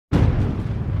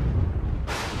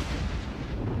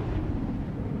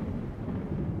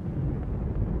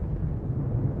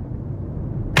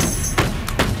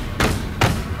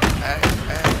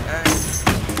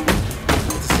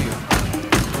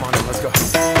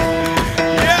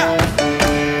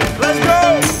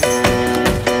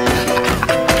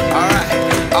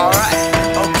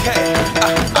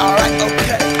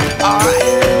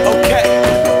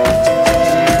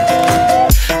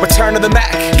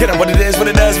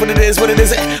what it is, what it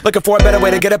isn't. Looking for a better way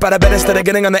to get up out of bed instead of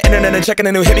getting on the internet and checking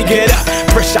a new hit. Me get up,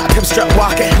 first shot, come strut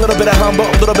walking. A little bit of humble,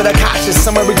 a little bit of cautious.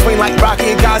 Somewhere between like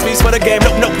Rocky and Cosby's for the game.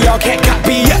 Nope, nope, y'all can't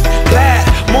copy yet. Glad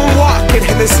moonwalking,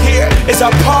 and this here is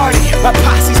our party. My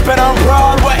posse's been on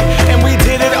Broadway, and we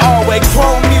did it all way.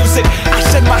 Chrome music, I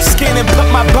shed my skin and put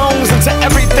my bones into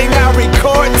everything I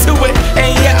record to it.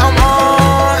 And yeah, I'm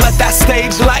on. Let that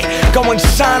stage light go and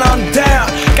shine on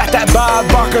down. Got that Bob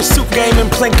Barker suit game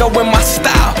and Plinko in my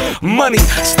style. Money,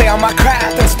 stay on my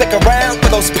craft and stick around for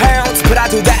those pounds. But I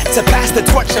do that to pass the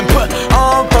torch and put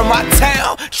on for my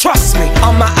town. Trust me,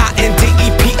 on my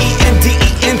INDEPENDENT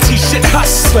shit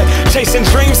hustling. Chasing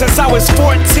dreams since I was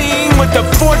 14 with the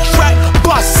 4-track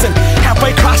bustin'.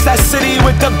 Halfway across that city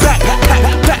with the back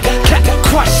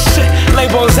crush shit.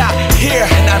 Labels out here,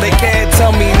 now they can't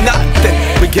tell me nothing.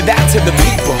 We give that to the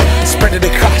people, spread it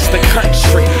across the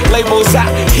country. Labels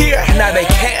out here, now they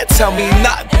can't tell me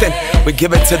nothing. We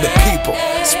give it to the people,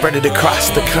 spread it across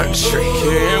the country.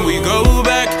 Can we go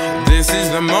back? This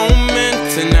is the moment,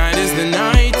 tonight is the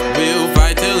night. We'll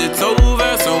fight till it's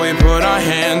over, so we put our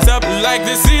hands up like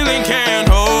the ceiling can't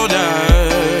hold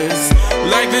us.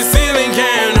 Like the ceiling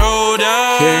can't hold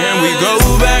us. Can we go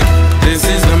back? This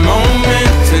is the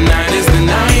moment, tonight is the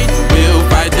night. We'll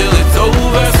fight till it's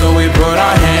over, so we put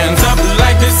our hands up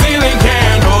like the ceiling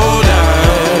can't hold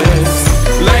us.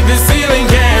 Like the ceiling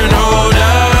can't hold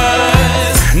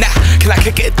us. Nah, can I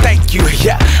kick it? Thank you,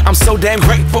 yeah, I'm so damn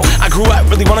grateful. I grew up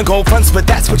really wanna go fronts, but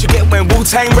that's what you get when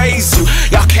Wu-Tang raised you.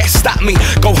 Y'all can't stop me,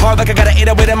 go hard like I got an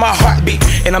 808 in my heartbeat.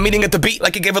 And I'm eating at the beat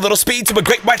like it gave a little speed to a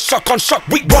great white shark on Shark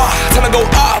Week. Raw, time to go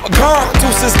off, gone,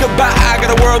 deuces goodbye. I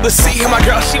got a world to see, and my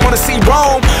girl, she wanna see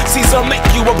Rome. Caesar make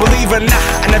you a believer,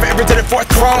 nah, I never ever did it for a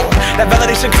throne. That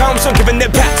validation comes from giving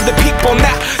it back to the people.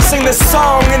 Now, sing this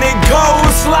song and it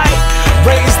goes like,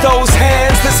 raise those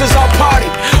hands, this is our party.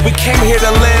 We came here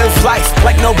to live life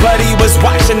like nobody was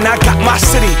watching. I got my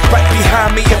city right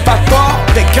behind me. If I fall,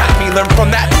 they got me. Learn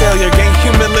from that failure, gain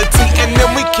humility, and then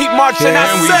we keep marching.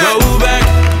 Can we go back?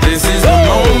 This is the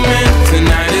moment,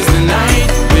 tonight is the night.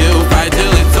 We'll fight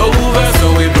till